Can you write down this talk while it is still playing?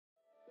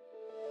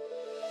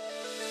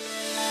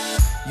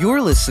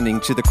You're listening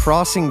to the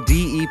Crossing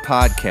DE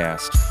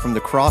podcast from The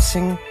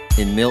Crossing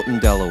in Milton,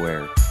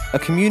 Delaware, a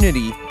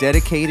community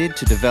dedicated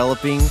to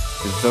developing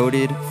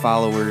devoted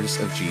followers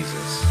of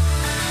Jesus.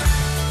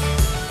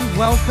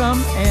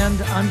 Welcome, and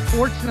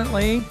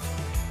unfortunately,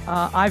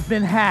 I've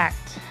been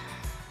hacked.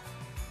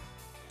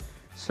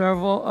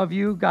 Several of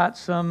you got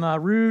some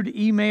rude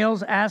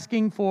emails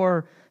asking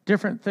for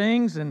different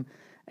things and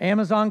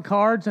Amazon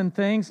cards and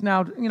things.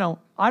 Now,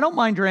 I don't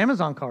mind your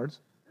Amazon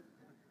cards.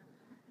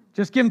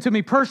 Just give them to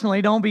me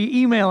personally. Don't be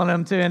emailing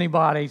them to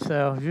anybody.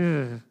 So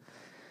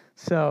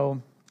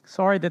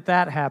sorry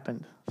that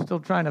happened.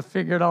 Still trying to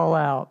figure it all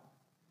out.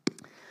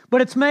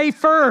 But it's May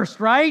 1st,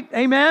 right?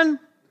 Amen?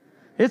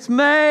 It's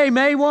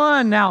May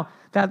 1. Now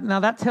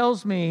that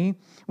tells me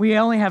we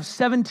only have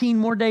 17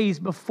 more days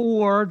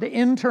before the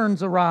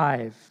interns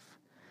arrive.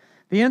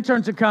 The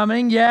interns are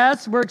coming.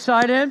 Yes, we're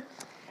excited.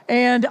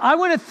 And I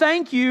want to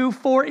thank you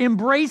for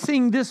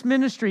embracing this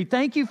ministry.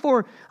 Thank you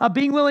for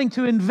being willing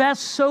to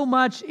invest so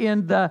much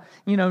in the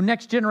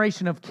next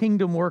generation of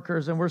kingdom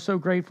workers. And we're so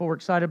grateful. We're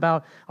excited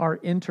about our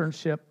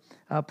internship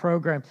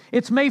program.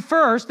 It's May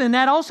 1st, and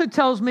that also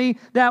tells me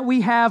that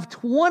we have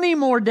 20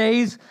 more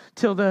days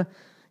till the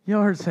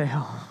yard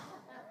sale.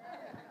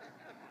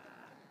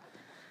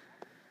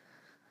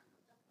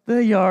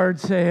 The yard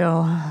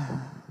sale.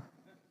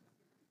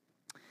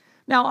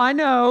 Now, I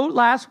know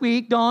last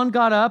week Dawn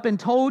got up and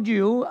told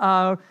you,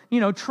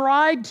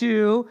 tried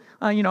to,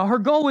 her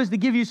goal was to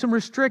give you some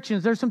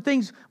restrictions. There's some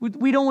things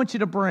we don't want you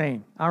to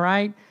bring, all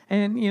right?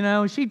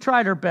 And, she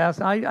tried her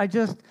best.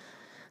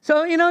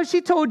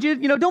 She told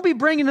you, don't be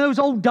bringing those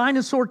old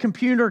dinosaur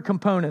computer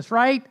components,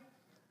 right?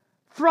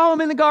 Throw them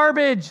in the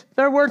garbage.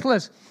 They're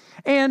worthless.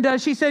 And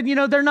she said,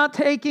 we're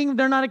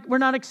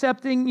not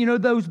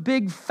accepting, those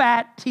big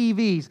fat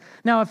TVs.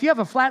 Now, if you have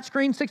a flat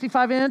screen,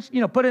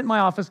 65-inch, put it in my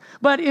office.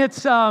 But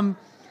it's and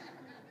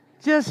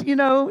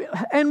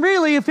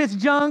really, if it's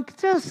junk,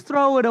 just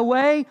throw it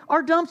away.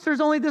 Our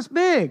dumpster's only this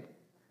big.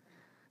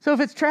 So if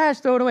it's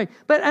trash, throw it away.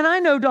 And I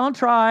know Dawn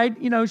tried,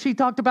 she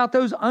talked about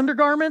those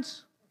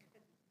undergarments.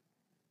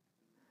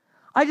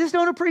 I just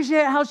don't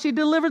appreciate how she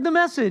delivered the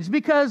message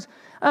because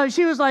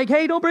she was like,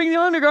 hey, don't bring the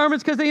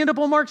undergarments because they end up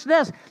on Mark's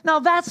desk. Now,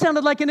 that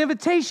sounded like an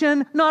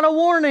invitation, not a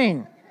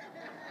warning.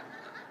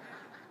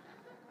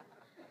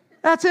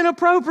 That's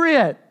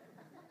inappropriate.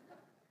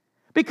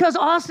 Because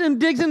Austin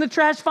digs in the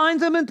trash,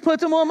 finds them, and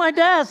puts them on my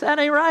desk. That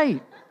ain't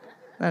right.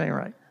 That ain't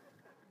right.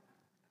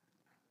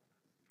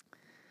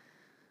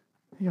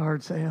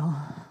 Yard sale.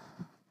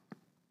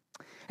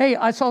 Hey,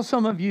 I saw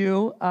some of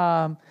you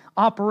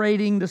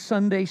operating the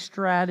Sunday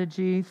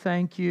strategy.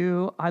 Thank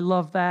you. I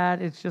love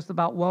that. It's just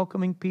about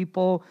welcoming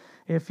people.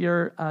 If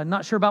you're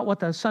not sure about what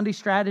the Sunday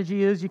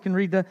strategy is, you can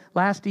read the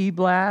last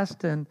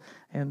e-blast, and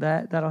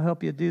that'll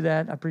help you do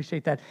that. I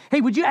appreciate that.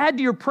 Hey, would you add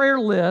to your prayer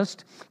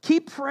list,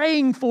 keep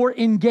praying for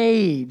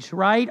Engage,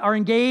 right? Our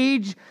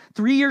Engage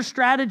 3-year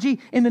strategy.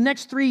 In the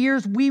next 3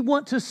 years, we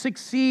want to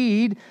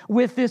succeed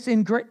with this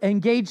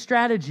Engage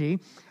strategy,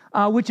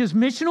 which is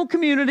missional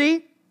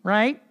community,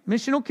 right?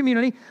 Missional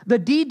community. The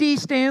DD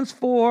stands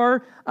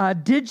for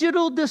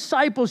digital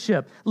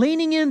discipleship,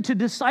 leaning into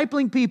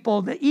discipling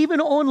people, even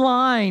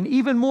online,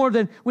 even more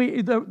than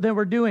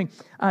we're doing.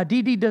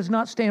 DD does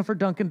not stand for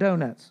Dunkin'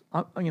 Donuts.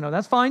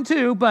 That's fine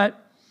too,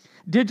 but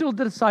digital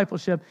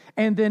discipleship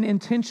and then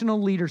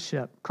intentional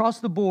leadership.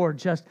 Across the board,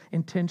 just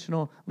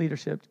intentional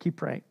leadership. Keep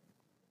praying.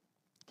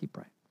 Keep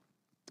praying.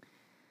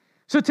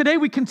 So today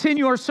we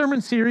continue our sermon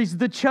series,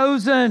 The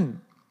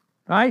Chosen.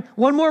 Right?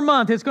 One more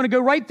month. It's going to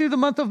go right through the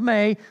month of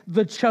May,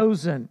 the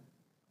chosen.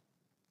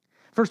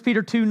 1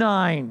 Peter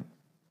 2:9.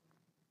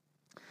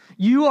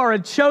 You are a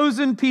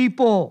chosen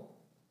people,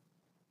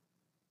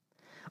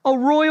 a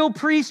royal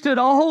priesthood,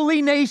 a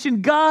holy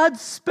nation,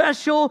 God's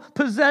special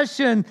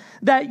possession,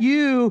 that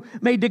you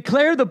may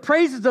declare the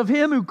praises of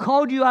him who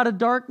called you out of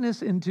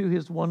darkness into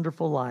his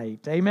wonderful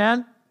light.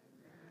 Amen?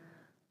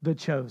 The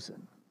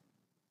chosen.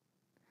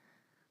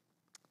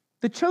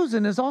 The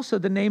Chosen is also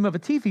the name of a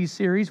TV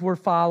series we're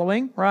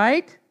following,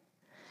 right?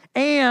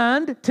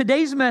 And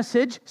today's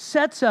message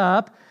sets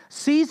up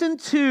Season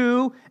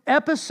 2,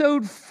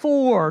 Episode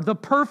 4, The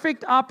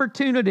Perfect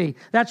Opportunity.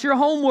 That's your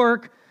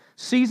homework.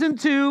 Season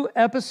 2,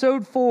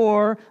 Episode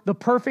 4, The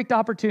Perfect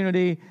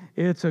Opportunity.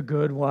 It's a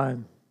good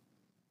one.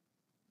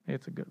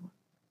 It's a good one.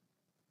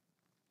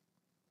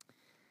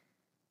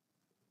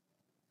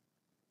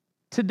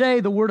 Today,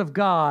 the Word of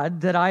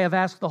God that I have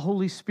asked the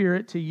Holy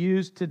Spirit to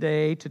use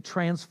today to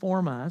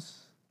transform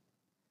us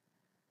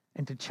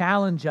and to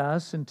challenge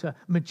us and to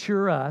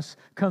mature us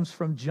comes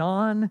from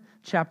John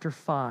chapter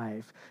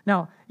 5.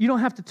 Now, you don't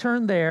have to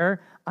turn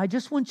there. I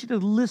just want you to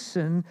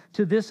listen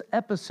to this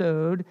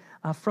episode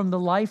from the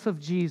life of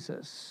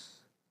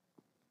Jesus.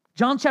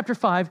 John chapter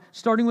 5,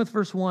 starting with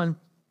verse 1.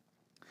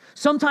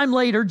 Sometime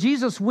later,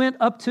 Jesus went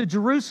up to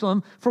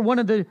Jerusalem for one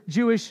of the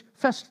Jewish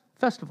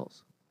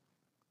festivals.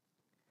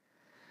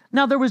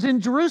 Now, there was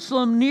in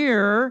Jerusalem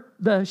near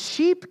the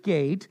sheep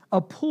gate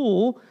a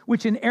pool,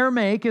 which in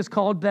Aramaic is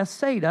called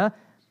Bethsaida,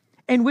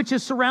 and which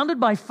is surrounded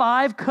by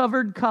 5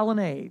 covered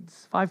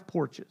colonnades, 5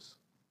 porches.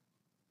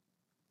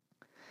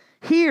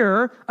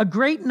 Here, a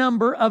great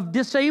number of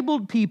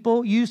disabled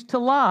people used to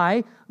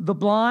lie, the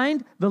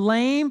blind, the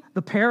lame,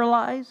 the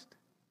paralyzed.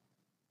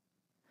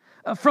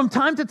 From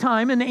time to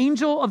time, an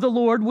angel of the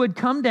Lord would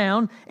come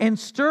down and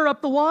stir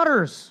up the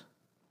waters.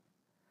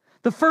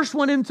 The first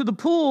one into the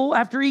pool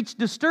after each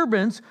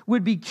disturbance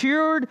would be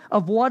cured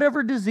of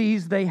whatever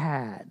disease they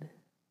had.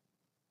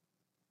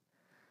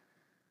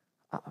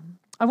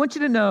 I want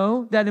you to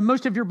know that in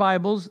most of your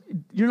Bibles,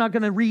 you're not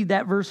going to read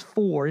that verse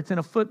 4. It's in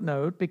a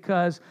footnote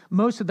because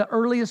most of the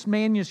earliest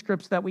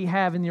manuscripts that we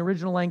have in the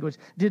original language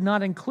did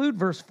not include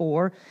verse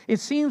 4. It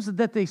seems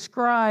that the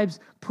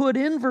scribes put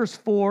in verse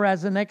 4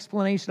 as an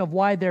explanation of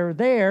why they're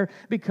there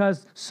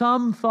because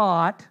some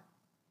thought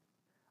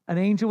an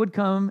angel would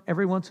come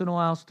every once in a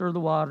while, stir the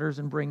waters,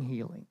 and bring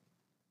healing.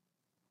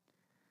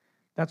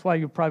 That's why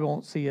you probably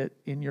won't see it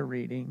in your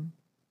reading.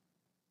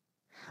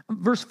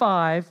 Verse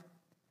 5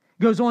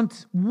 goes on,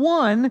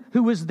 one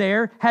who was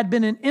there had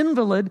been an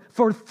invalid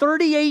for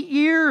 38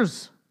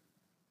 years.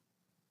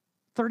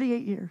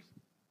 38 years.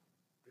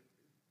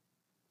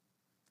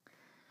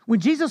 When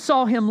Jesus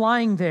saw him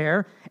lying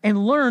there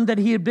and learned that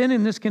he had been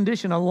in this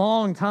condition a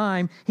long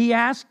time, he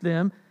asked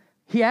him,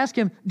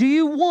 "Do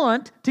you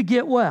want to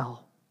get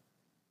well?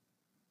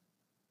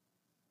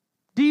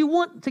 Do you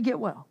want to get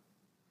well?"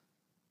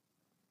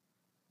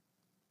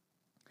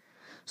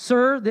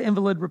 "Sir," the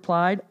invalid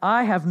replied,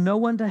 "I have no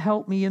one to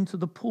help me into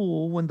the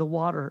pool when the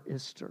water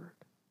is stirred.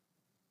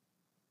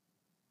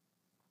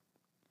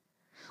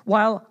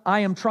 While I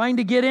am trying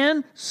to get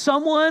in,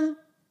 someone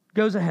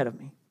goes ahead of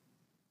me."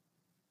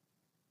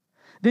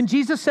 Then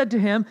Jesus said to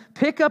him,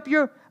 "Get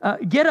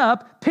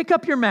up, pick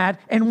up your mat,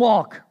 and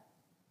walk."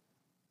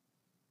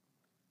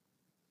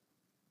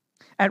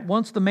 At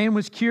once the man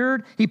was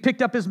cured. He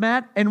picked up his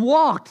mat and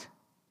walked.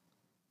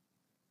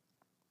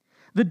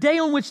 The day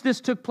on which this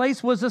took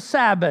place was a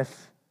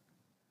Sabbath.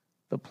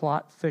 The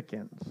plot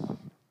thickens.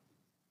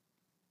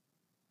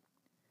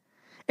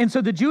 And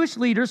so the Jewish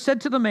leaders said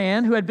to the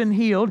man who had been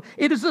healed,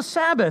 "It is the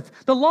Sabbath.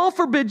 The law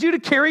forbids you to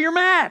carry your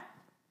mat."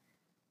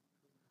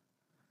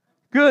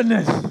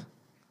 Goodness.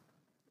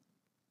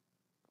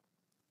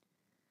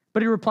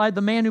 But he replied,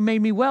 "The man who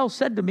made me well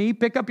said to me,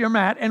 'Pick up your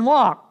mat and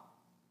walk.'"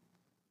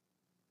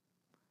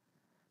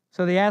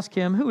 So they asked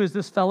him, "Who is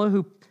this fellow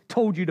who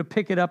told you to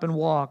pick it up and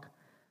walk?"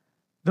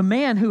 The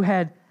man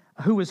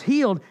who was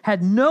healed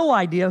had no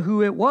idea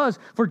who it was,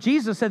 for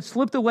Jesus had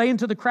slipped away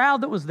into the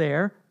crowd that was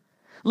there.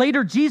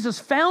 Later, Jesus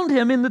found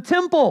him in the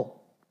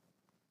temple.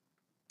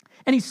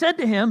 And he said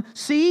to him,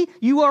 "See,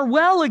 you are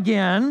well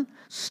again.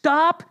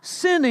 Stop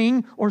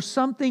sinning, or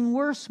something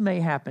worse may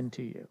happen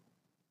to you."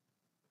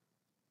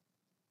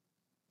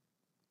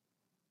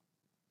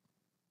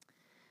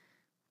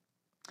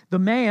 The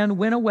man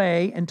went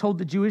away and told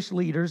the Jewish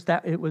leaders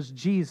that it was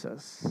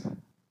Jesus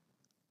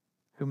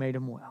who made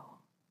him well.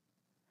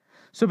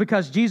 So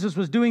because Jesus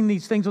was doing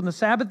these things on the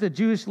Sabbath, the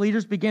Jewish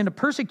leaders began to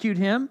persecute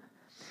him.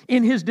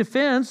 In his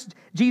defense,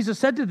 Jesus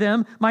said to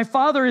them, "My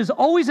Father is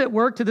always at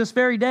work to this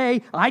very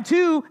day. I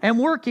too am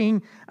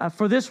working."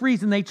 For this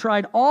reason, they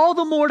tried all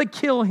the more to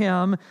kill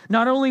him.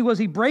 Not only was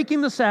he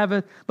breaking the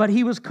Sabbath, but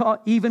he was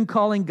even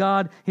calling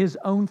God his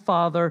own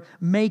Father,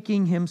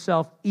 making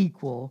himself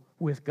equal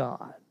with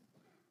God.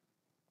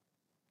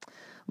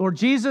 Lord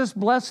Jesus,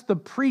 bless the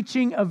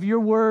preaching of your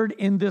word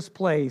in this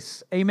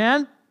place.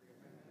 Amen.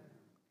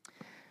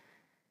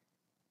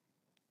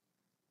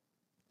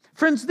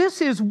 Friends, this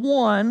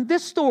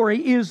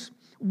story is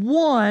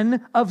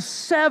one of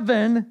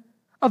 7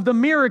 of the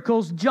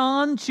miracles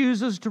John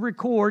chooses to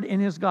record in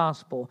his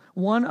gospel.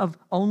 One of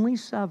only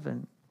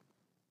 7.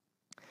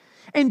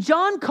 And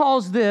John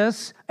calls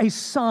this a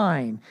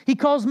sign. He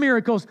calls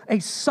miracles a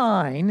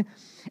sign.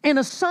 And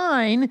a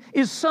sign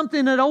is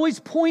something that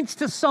always points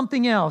to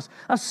something else.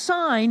 A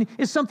sign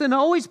is something that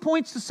always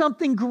points to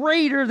something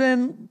greater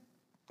than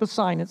the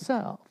sign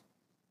itself.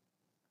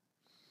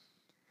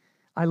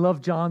 I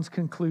love John's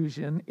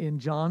conclusion in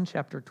John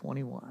chapter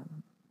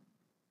 21.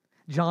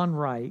 John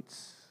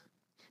writes,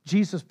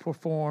 Jesus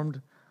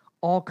performed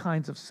all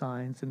kinds of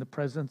signs in the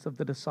presence of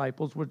the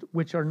disciples,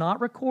 which are not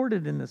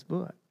recorded in this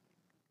book.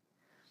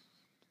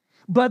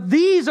 But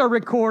these are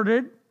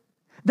recorded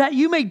that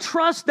you may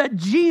trust that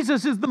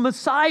Jesus is the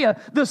Messiah,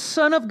 the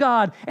Son of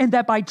God, and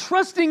that by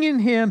trusting in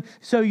him,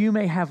 so you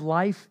may have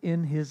life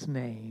in his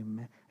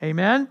name.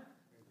 Amen?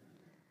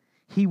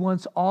 He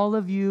wants all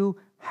of you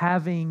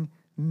having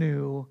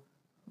new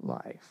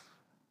life.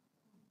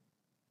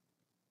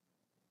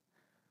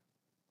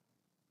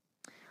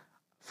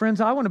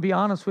 Friends, I want to be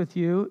honest with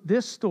you.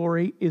 This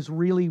story is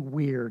really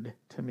weird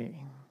to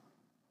me.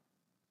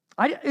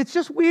 It's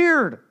just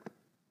weird.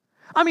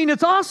 I mean,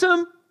 it's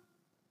awesome,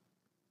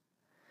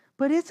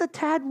 but it's a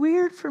tad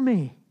weird for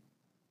me.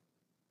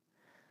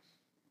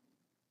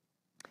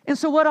 And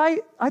so what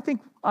I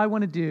think I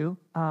want to do,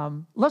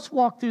 let's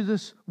walk through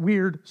this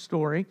weird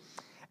story.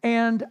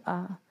 And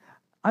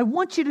I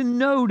want you to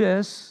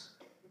notice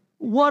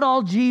what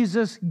all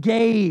Jesus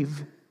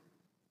gave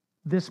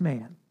this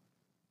man.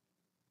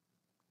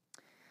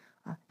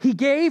 He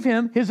gave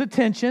him his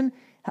attention.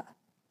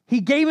 He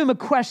gave him a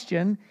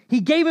question. He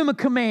gave him a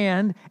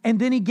command. And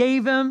then he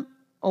gave him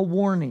a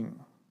warning.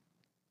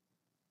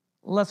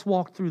 Let's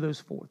walk through those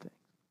four things.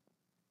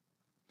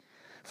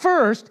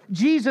 First,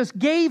 Jesus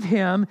gave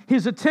him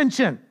his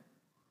attention.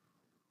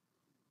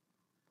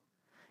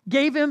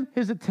 Gave him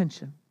his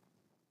attention.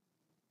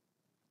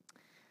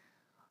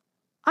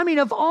 I mean,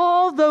 of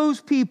all those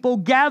people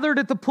gathered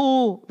at the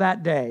pool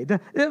that day,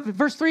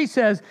 verse 3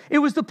 says, it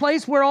was the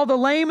place where all the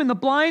lame and the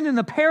blind and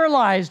the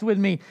paralyzed with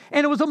me.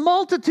 And it was a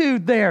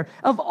multitude there.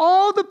 Of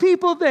all the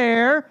people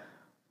there,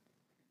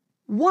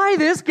 why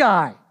this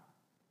guy?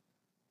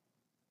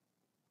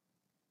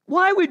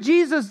 Why would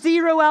Jesus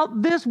zero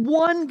out this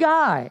one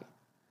guy?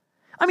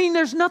 I mean,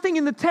 there's nothing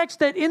in the text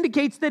that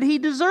indicates that he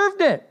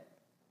deserved it.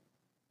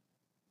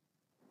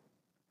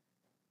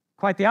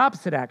 Quite the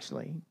opposite,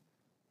 actually,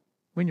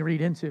 when you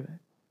read into it.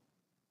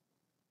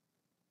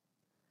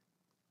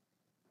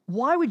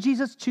 Why would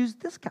Jesus choose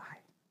this guy?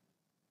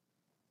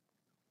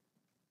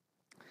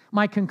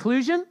 My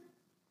conclusion,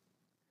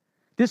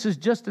 this is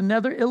just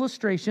another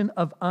illustration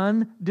of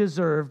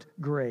undeserved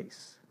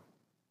grace.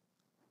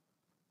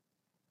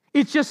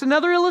 It's just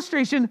another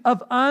illustration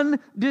of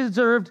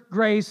undeserved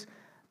grace.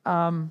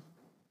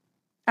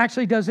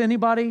 Actually, does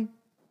anybody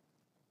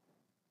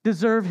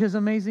deserve his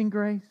amazing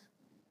grace?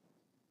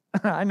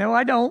 I know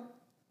I don't.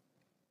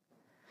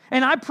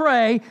 And I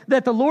pray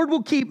that the Lord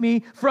will keep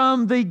me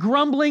from the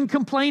grumbling,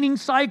 complaining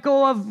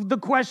cycle of the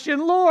question,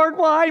 Lord,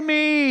 why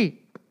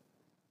me?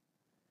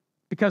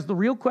 Because the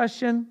real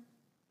question,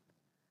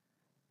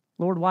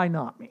 Lord, why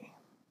not me?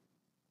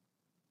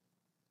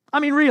 I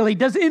mean, really,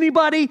 does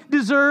anybody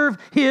deserve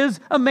his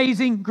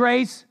amazing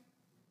grace?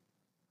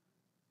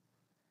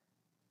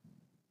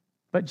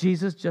 But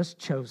Jesus just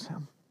chose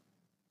him.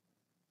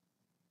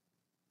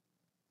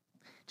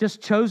 Just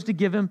chose to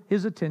give him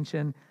his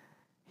attention.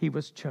 He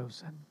was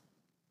chosen.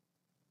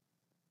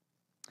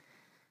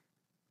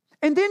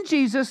 And then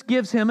Jesus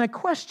gives him a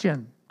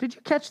question. Did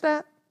you catch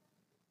that?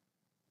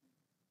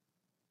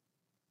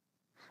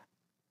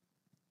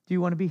 Do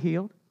you want to be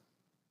healed?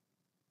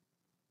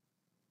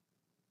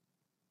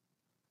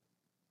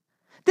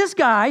 This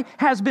guy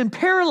has been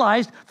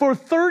paralyzed for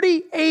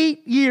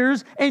 38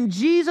 years, and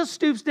Jesus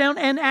stoops down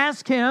and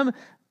asks him,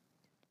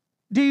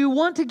 do you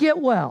want to get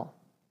well?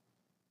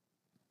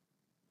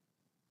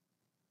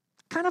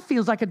 Kind of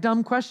feels like a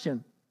dumb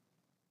question.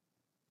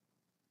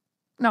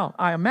 Now,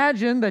 I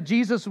imagine that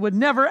Jesus would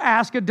never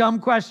ask a dumb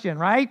question,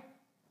 right?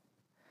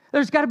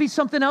 There's got to be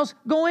something else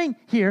going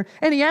here.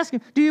 And he asked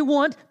him, do you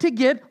want to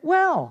get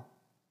well?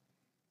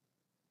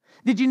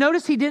 Did you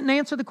notice he didn't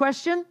answer the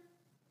question?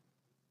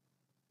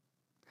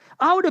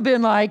 I would have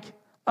been like,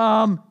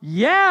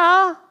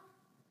 yeah,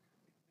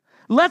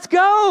 let's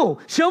go.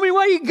 Show me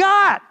what you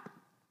got.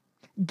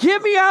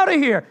 Get me out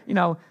of here. You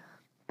know,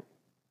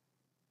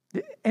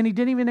 and he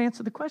didn't even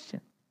answer the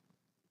question.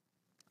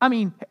 I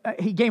mean,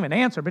 he gave an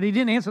answer, but he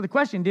didn't answer the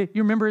question. Do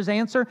you remember his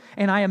answer?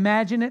 And I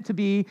imagine it to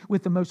be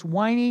with the most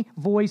whiny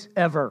voice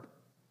ever.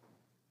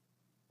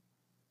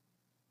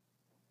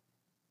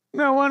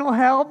 No one will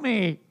help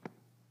me.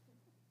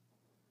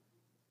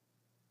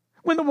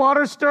 When the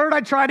water's stirred, I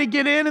try to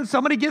get in and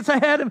somebody gets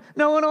ahead and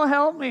no one will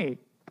help me.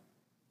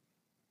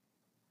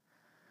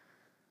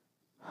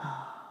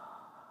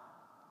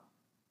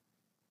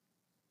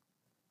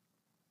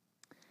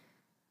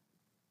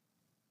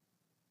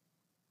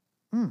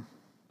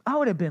 I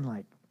would have been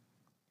like,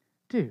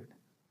 dude,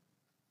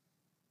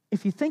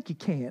 if you think you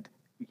can't,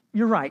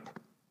 you're right.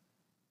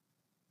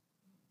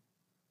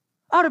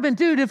 I would have been,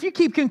 dude, if you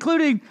keep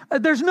concluding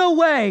there's no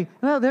way,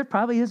 well, there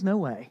probably is no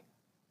way.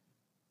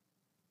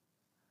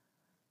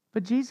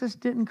 But Jesus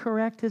didn't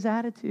correct his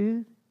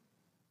attitude.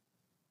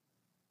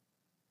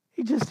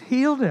 He just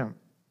healed him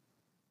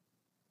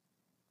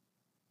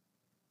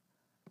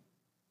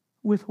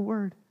with a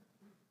word.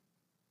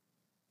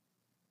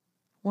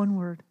 One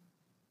word.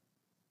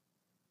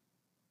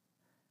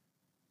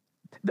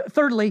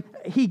 Thirdly,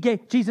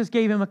 Jesus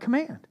gave him a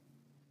command.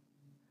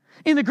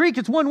 In the Greek,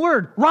 it's one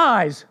word,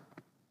 rise.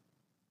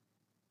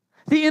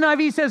 The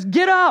NIV says,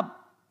 get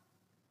up.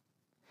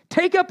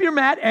 Take up your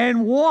mat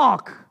and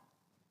walk.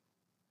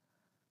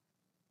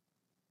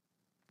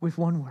 With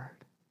one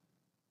word.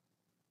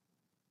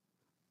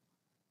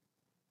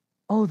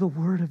 Oh, the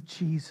word of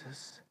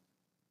Jesus.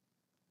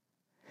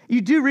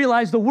 You do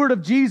realize the word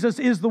of Jesus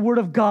is the word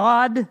of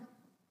God?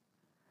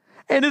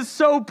 And it's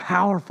so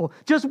powerful.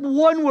 Just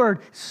one word,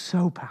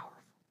 so powerful.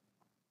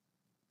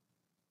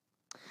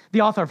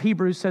 The author of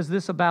Hebrews says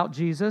this about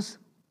Jesus.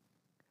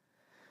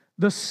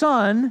 The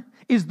Son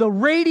is the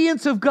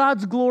radiance of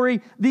God's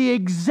glory, the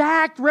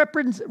exact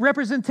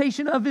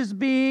representation of his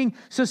being,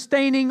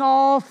 sustaining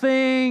all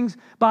things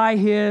by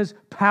his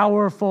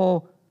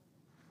powerful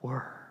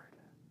word.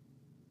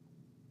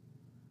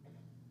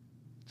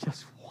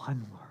 Just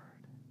one word.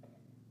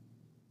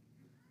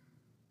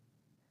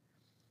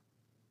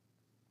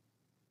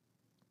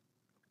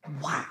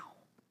 Wow.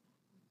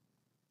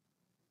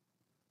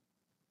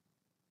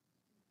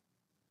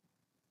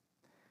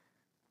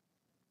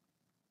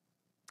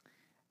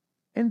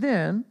 And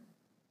then,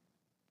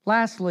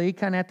 lastly,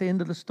 kind of at the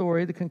end of the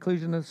story, the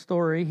conclusion of the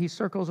story,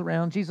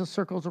 Jesus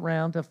circles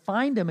around to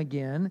find him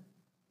again.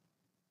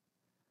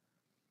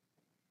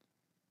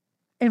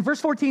 And verse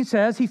 14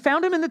 says, he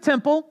found him in the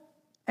temple,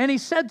 and he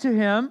said to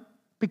him,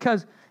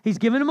 because he's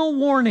given him a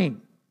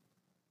warning.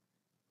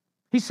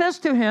 He says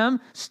to him,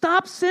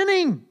 stop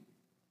sinning,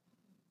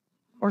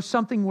 or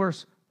something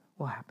worse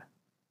will happen.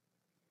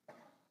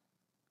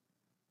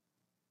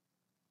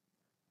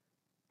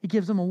 He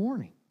gives him a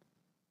warning.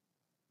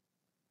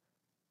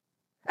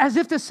 As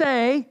if to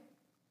say,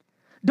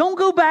 don't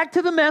go back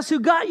to the mess who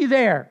got you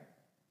there.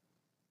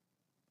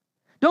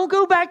 Don't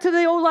go back to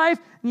the old life,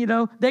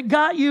 that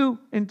got you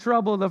in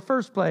trouble in the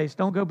first place.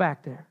 Don't go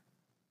back there.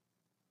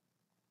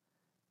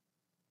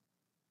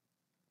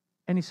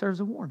 And he serves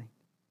a warning.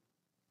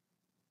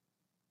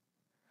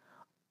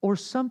 Or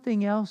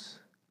something else,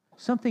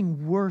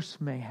 something worse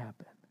may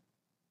happen.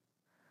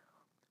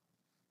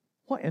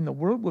 What in the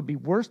world would be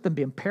worse than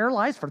being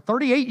paralyzed for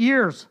 38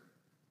 years?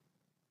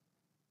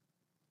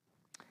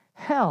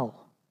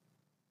 Hell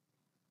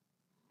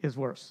is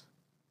worse.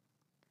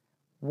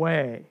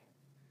 Way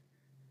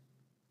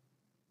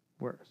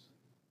worse.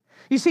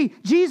 You see,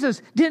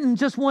 Jesus didn't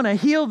just want to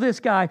heal this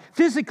guy,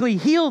 physically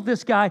heal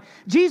this guy.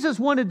 Jesus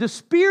wanted to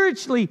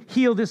spiritually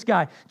heal this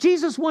guy.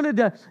 Jesus wanted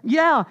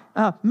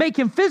to, make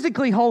him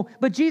physically whole,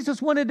 but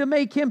Jesus wanted to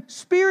make him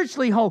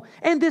spiritually whole.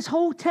 And this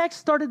whole text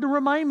started to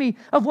remind me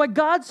of what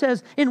God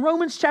says in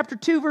Romans chapter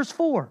 2, verse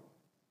 4.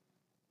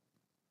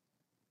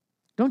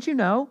 Don't you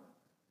know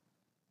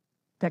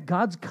that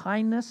God's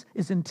kindness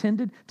is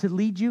intended to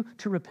lead you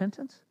to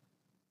repentance?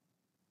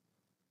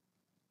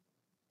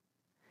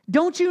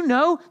 Don't you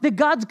know that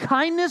God's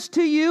kindness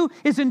to you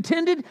is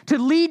intended to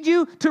lead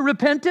you to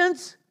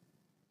repentance?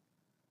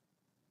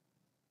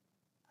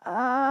 I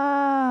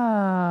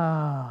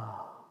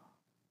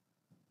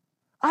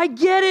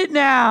get it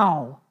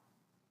now.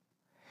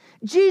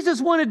 Jesus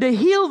wanted to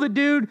heal the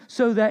dude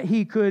so that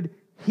he could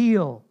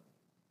heal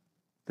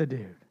the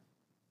dude.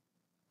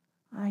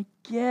 I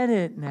get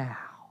it now.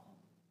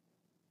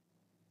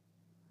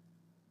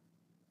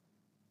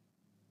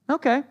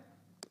 Okay.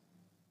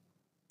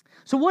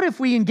 So what if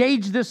we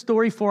engage this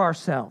story for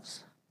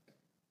ourselves?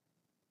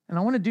 And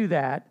I want to do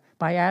that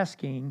by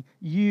asking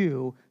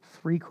you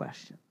 3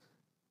 questions.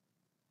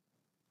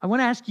 I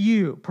want to ask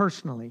you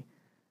personally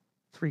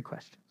 3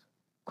 questions.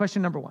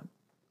 Question number 1.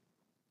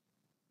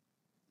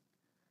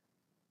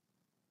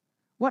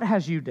 What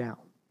has you down?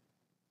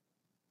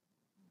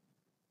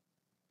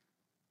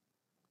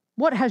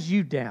 What has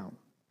you down?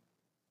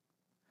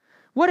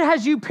 What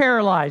has you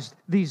paralyzed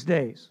these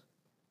days?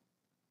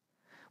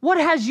 What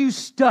has you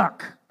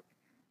stuck?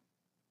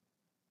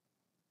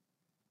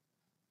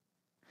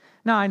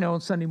 Now, I know on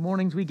Sunday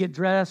mornings we get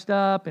dressed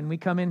up and we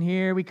come in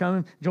here, we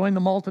come join the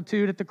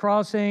multitude at the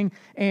crossing,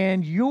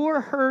 and your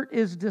hurt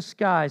is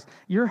disguised.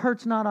 Your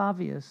hurt's not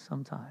obvious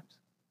sometimes.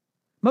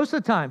 Most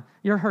of the time,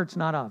 your hurt's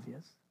not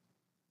obvious.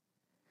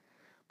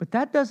 But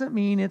that doesn't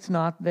mean it's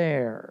not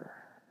there.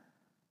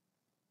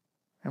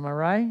 Am I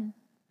right?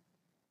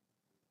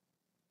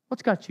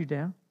 What's got you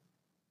down?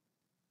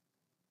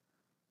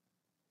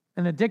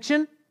 An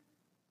addiction?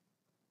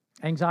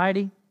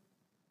 Anxiety?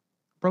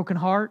 Broken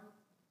heart?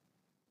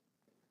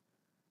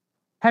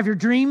 Have your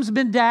dreams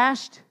been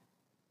dashed?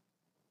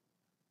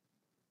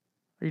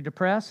 Are you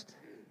depressed?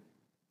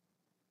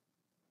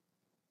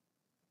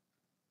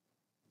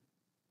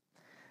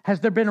 Has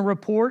there been a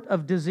report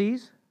of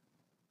disease?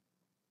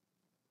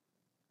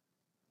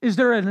 Is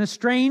there an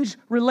estranged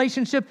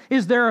relationship?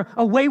 Is there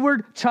a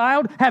wayward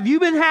child? Have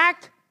you been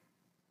hacked?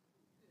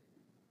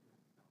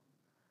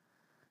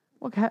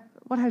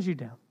 What has you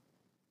down?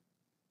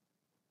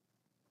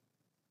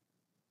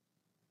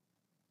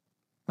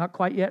 Not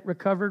quite yet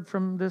recovered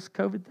from this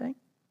COVID thing?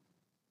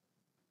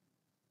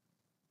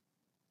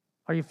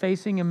 Are you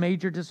facing a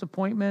major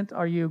disappointment?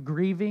 Are you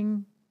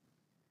grieving?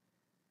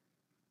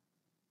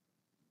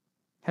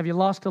 Have you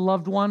lost a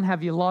loved one?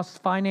 Have you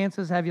lost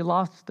finances? Have you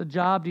lost a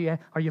job?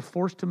 Are you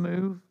forced to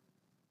move?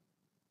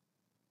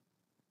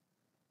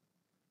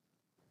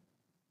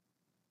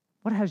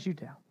 What has you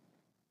down?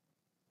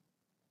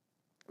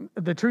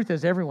 The truth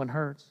is, everyone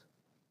hurts.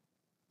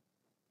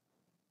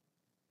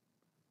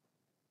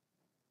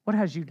 What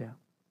has you down?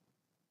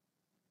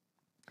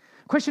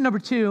 Question number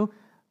 2.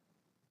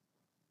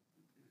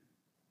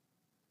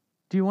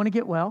 Do you want to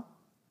get well?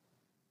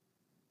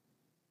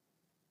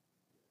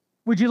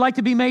 Would you like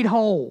to be made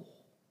whole?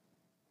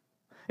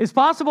 It's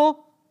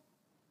possible.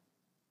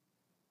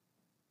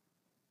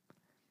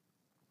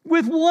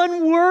 With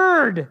one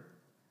word,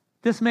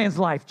 this man's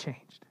life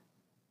changed.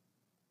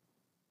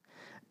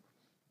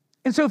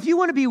 And so if you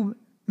want to be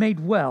made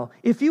well,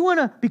 if you want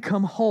to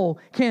become whole,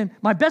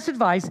 my best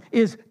advice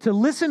is to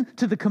listen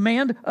to the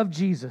command of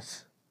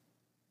Jesus.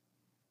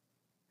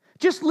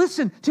 Just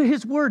listen to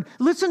his word.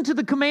 Listen to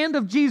the command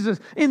of Jesus.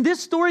 In this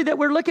story that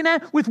we're looking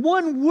at, with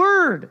one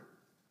word,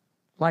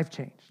 life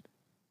changed.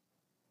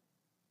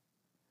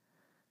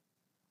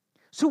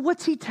 So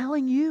what's he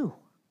telling you?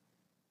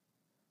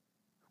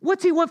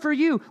 What's he want for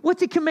you?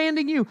 What's he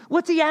commanding you?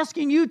 What's he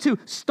asking you to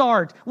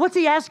start? What's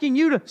he asking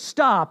you to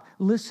stop?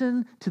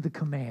 Listen to the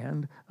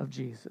command of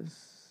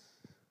Jesus.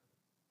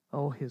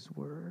 Oh, his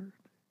word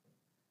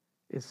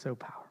is so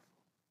powerful.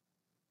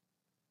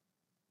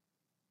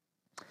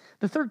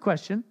 The third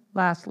question,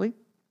 lastly,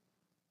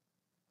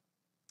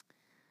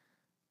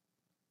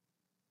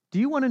 do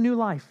you want a new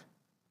life?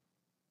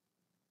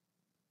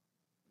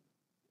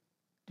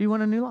 Do you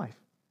want a new life?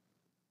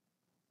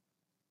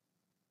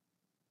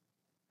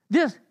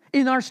 This,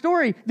 in our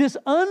story, this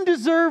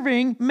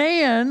undeserving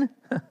man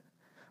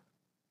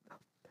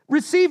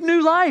received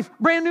new life,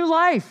 brand new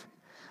life.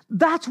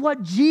 That's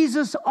what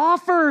Jesus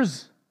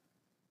offers.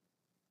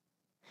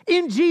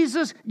 In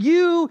Jesus,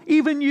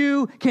 even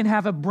you, can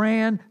have a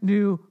brand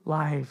new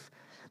life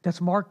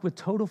that's marked with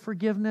total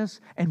forgiveness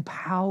and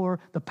power,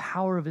 the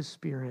power of his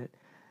Spirit.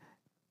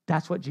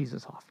 That's what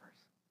Jesus offers.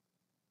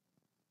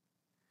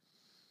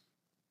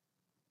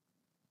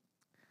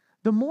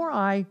 The more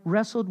I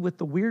wrestled with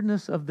the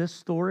weirdness of this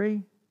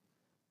story,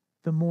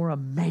 the more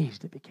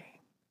amazed it became.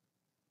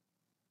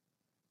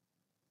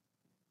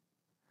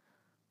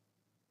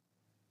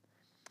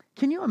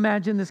 Can you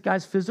imagine this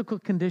guy's physical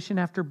condition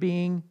after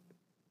being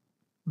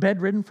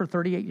bedridden for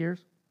 38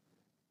 years?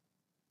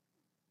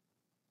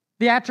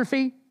 The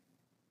atrophy,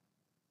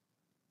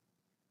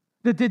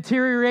 the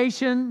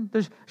deterioration,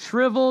 the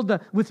shriveled,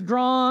 the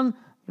withdrawn,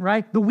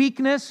 right? The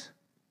weakness.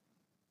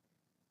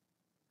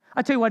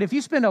 I tell you what, if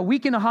you spend a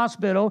week in the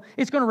hospital,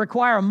 it's going to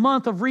require a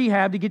month of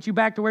rehab to get you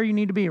back to where you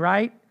need to be,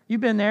 right?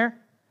 You've been there.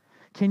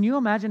 Can you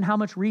imagine how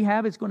much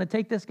rehab it's going to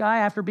take this guy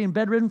after being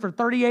bedridden for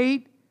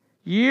 38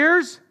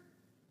 years?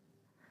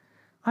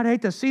 I'd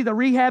hate to see the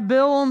rehab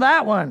bill on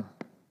that one.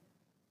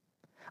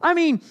 I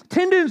mean,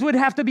 tendons would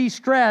have to be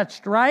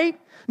stretched, right?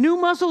 New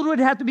muscles would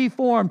have to be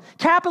formed.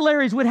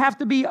 Capillaries would have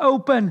to be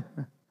open.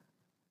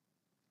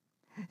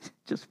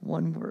 Just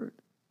one word.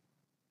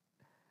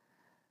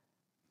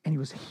 And he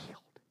was healed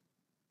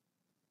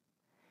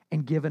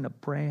and given a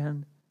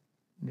brand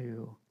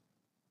new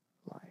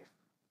life.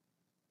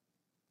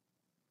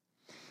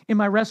 In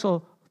my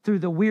wrestle through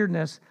the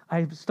weirdness,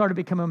 I started to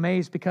become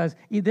amazed because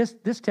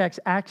this text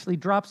actually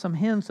drops some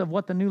hints of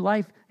what the new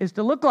life is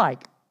to look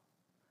like.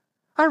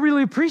 I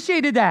really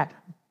appreciated that.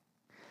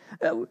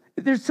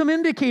 There's some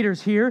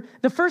indicators here.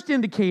 The first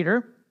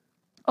indicator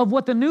of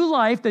what the new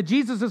life that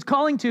Jesus is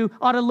calling to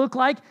ought to look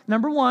like,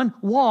 number one,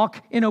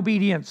 walk in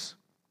obedience.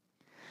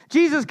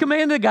 Jesus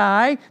commanded a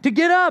guy to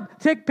get up,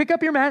 pick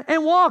up your mat,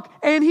 and walk.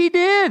 And he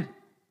did.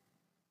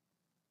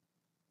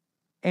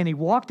 And he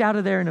walked out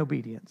of there in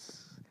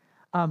obedience.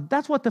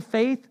 That's what the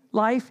faith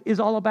life is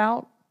all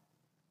about.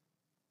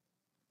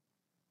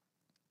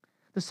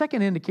 The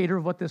second indicator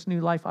of what this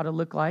new life ought to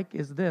look like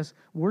is this: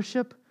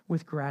 worship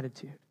with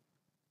gratitude.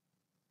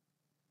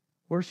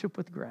 Worship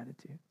with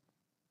gratitude.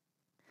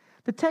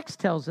 The text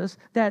tells us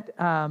that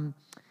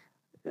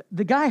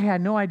the guy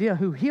had no idea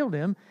who healed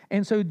him,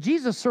 and so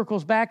Jesus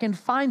circles back and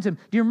finds him.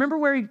 Do you remember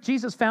where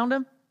Jesus found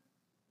him?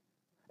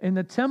 In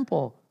the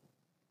temple.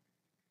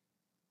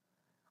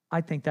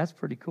 I think that's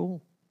pretty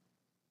cool.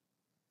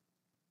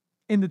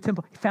 In the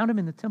temple. He found him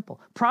in the temple,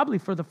 probably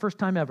for the first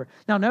time ever.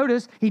 Now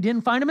notice, he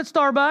didn't find him at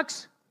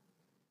Starbucks.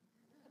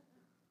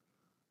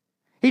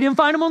 He didn't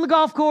find him on the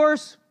golf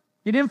course.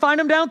 He didn't find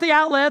him down at the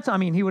outlets. I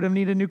mean, he would have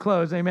needed new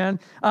clothes, amen.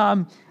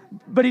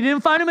 But he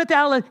didn't find him at the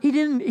outlet. He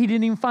didn't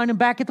even find him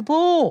back at the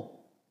pool.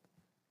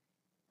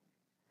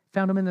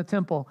 Found him in the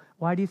temple.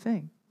 Why do you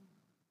think?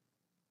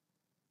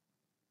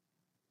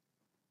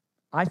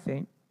 I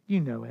think, you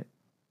know it.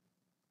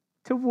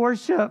 To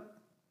worship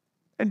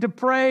and to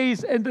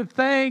praise and to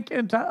thank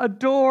and to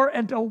adore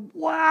and to,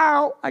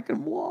 wow, I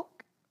can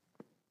walk.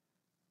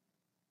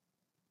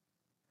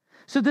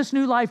 So this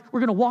new life, we're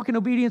going to walk in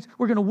obedience,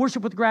 we're going to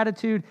worship with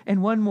gratitude,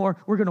 and one more,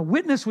 we're going to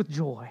witness with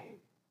joy.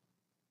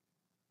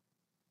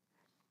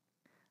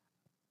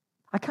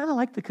 I kind of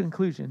like the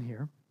conclusion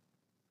here.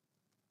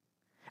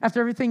 After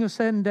everything was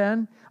said and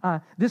done,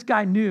 this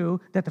guy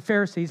knew that the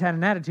Pharisees had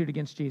an attitude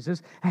against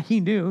Jesus. He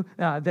knew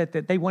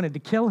that they wanted to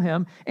kill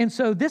him. And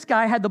so this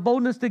guy had the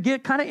boldness to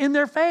get kind of in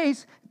their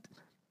face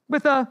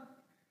with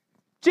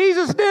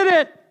Jesus did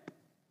it.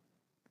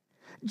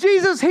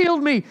 Jesus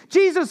healed me.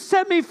 Jesus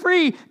set me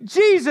free.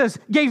 Jesus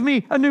gave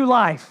me a new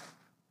life.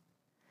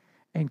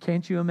 And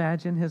can't you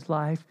imagine his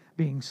life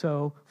being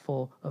so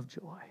full of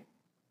joy?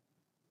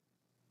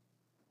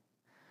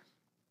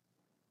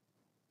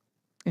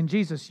 In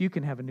Jesus, you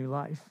can have a new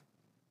life.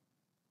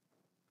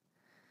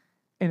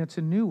 And it's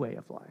a new way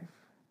of life.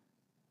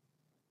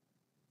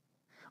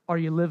 Are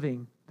you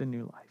living the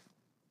new life?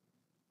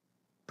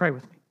 Pray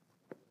with me.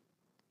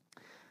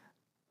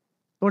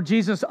 Lord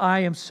Jesus, I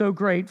am so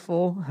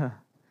grateful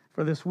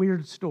for this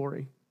weird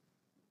story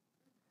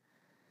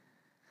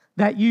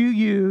that you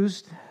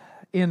used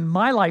in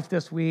my life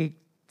this week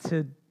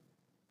to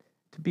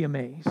be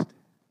amazed.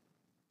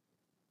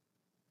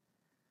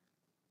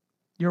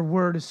 Your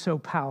word is so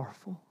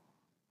powerful.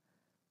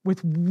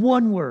 With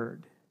one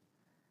word,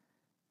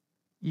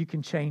 you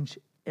can change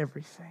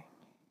everything.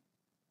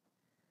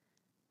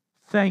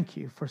 Thank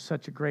you for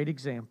such a great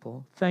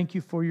example. Thank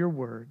you for your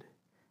word.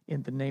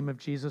 In the name of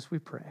Jesus we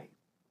pray.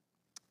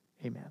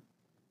 Amen.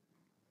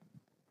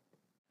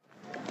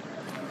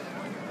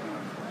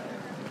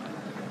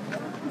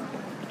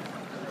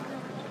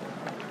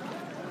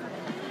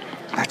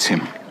 That's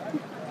him.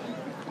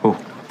 Who?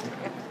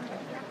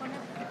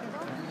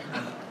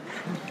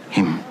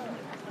 Him.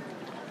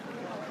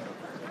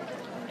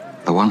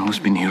 The one who's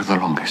been here the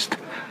longest.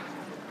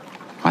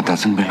 But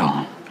doesn't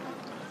belong.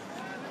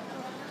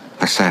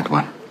 The sad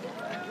one.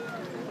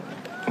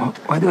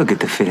 Why do I get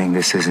the feeling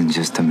this isn't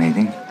just a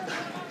meeting?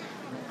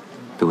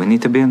 Do we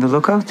need to be on the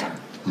lookout?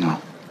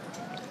 No.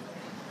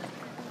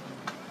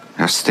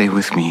 Just stay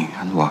with me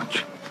and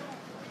watch.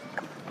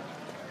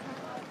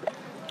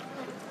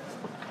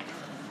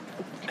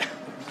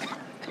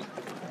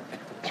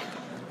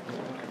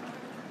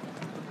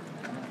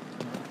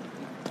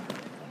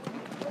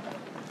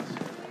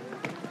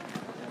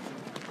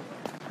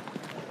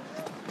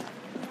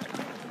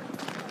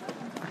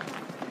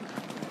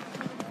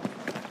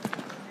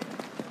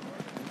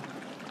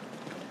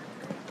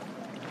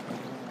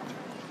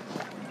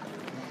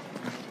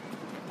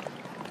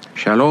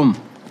 Shalom.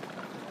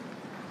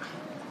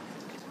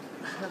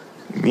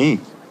 Me?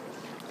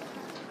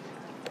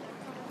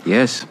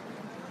 Yes.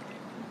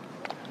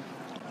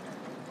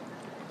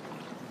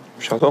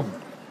 Shalom.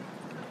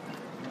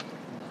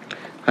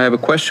 I have a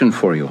question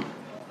for you.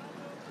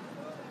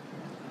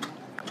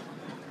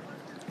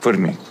 For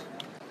me.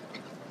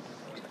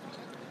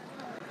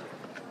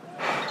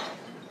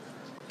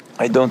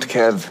 I don't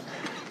have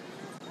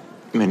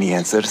many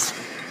answers,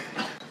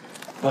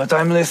 but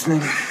I'm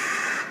listening.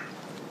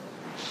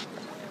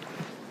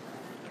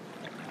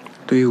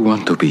 Do you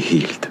want to be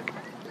healed?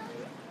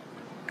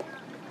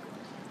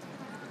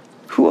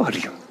 Who are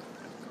you?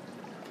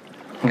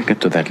 We'll get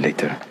to that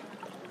later.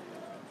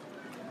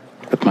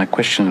 But my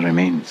question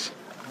remains.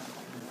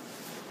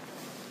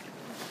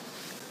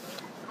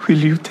 Will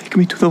you take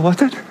me to the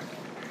water?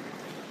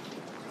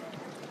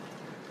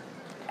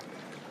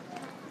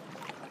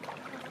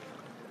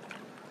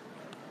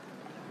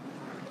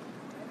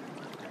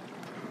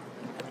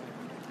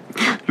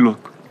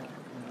 Look,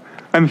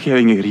 I'm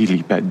having a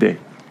really bad day.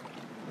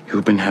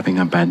 You've been having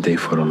a bad day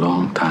for a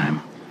long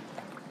time.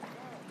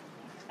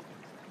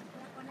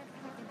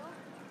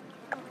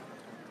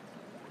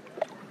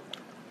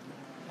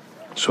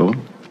 So?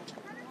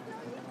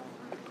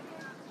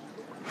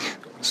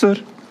 Sir,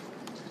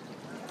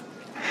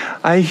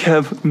 I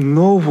have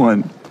no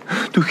one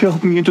to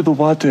help me into the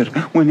water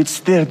when it's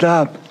stirred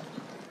up.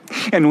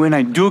 And when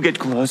I do get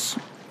close,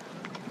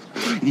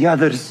 the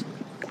others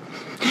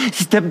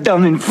step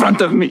down in front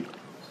of me.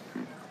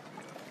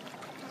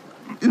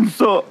 And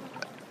so...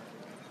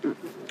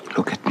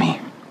 Look at me.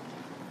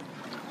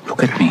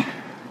 Look at me.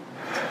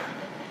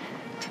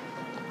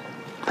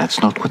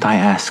 That's not what I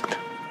asked.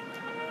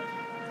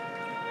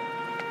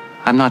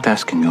 I'm not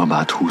asking you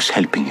about who's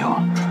helping you,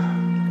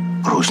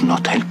 or who's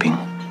not helping,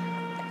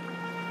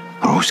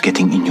 or who's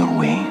getting in your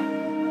way.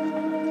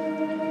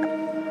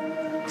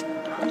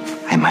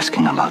 I'm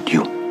asking about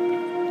you.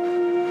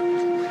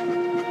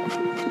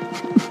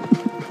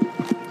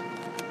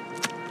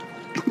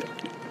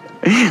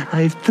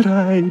 I've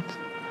tried.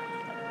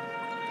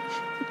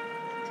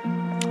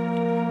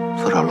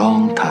 For a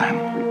long time,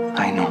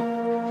 I know.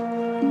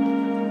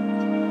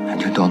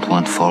 And you don't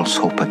want false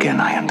hope again,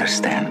 I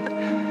understand.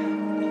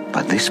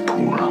 But this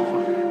pool,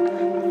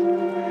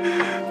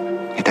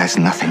 it has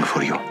nothing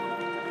for you.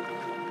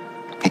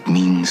 It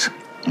means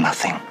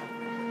nothing.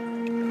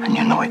 And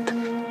you know it.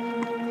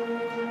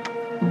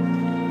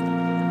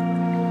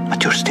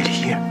 But you're still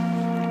here.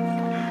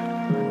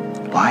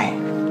 Why?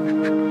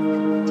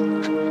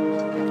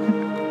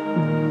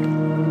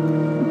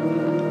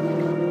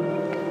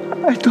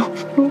 I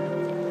don't know.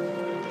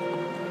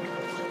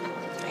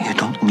 You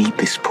don't need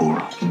this pool.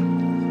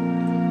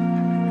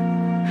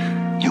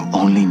 You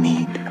only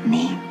need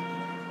me.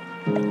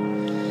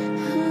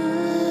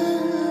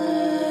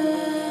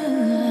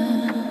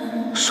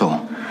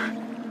 So,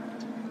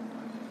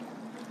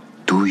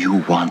 do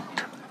you want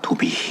to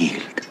be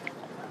healed?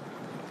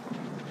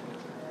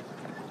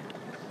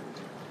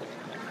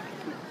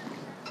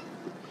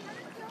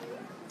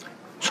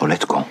 So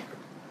let's go.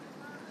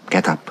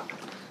 Get up,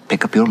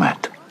 pick up your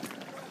mat,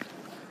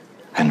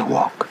 and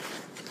walk.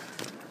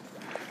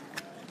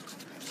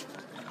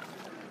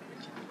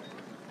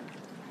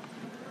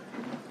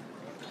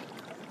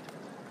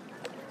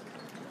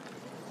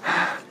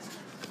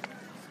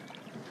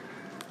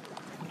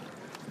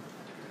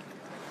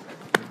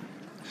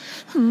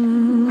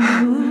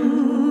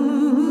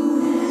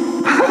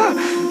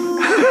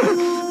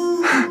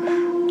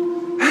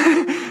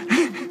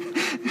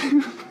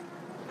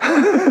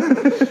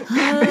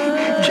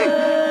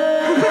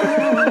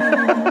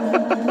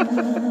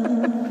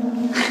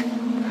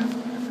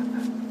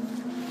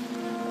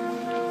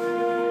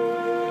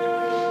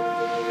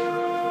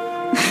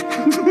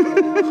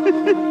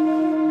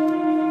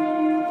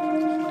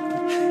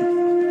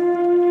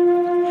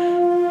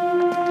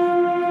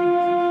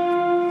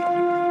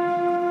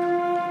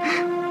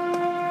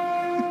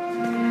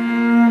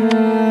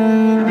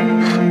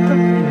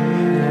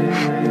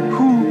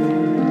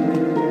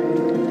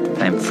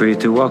 for you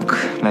to walk,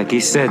 like he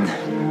said.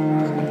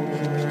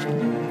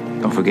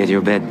 Don't forget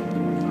your bed.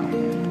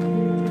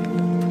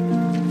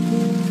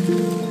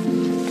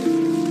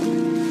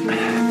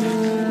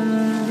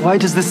 Why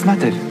does this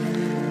matter?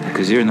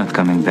 Because you're not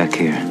coming back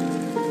here.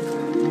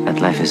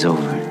 That life is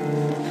over.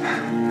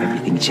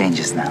 Everything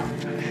changes now.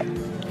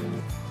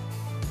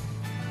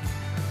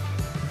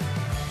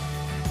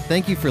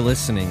 Thank you for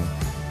listening,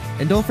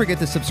 and don't forget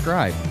to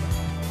subscribe.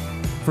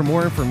 For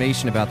more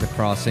information about The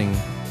Crossing,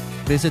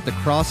 visit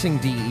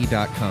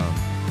thecrossingde.com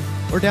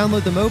or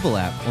download the mobile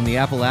app on the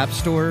Apple App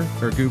Store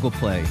or Google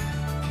Play.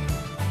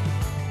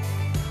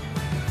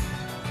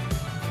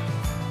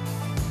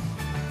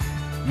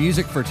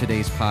 Music for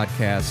today's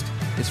podcast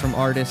is from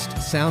artist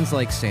Sounds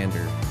Like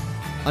Sander,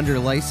 under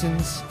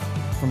license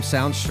from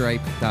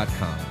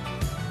soundstripe.com.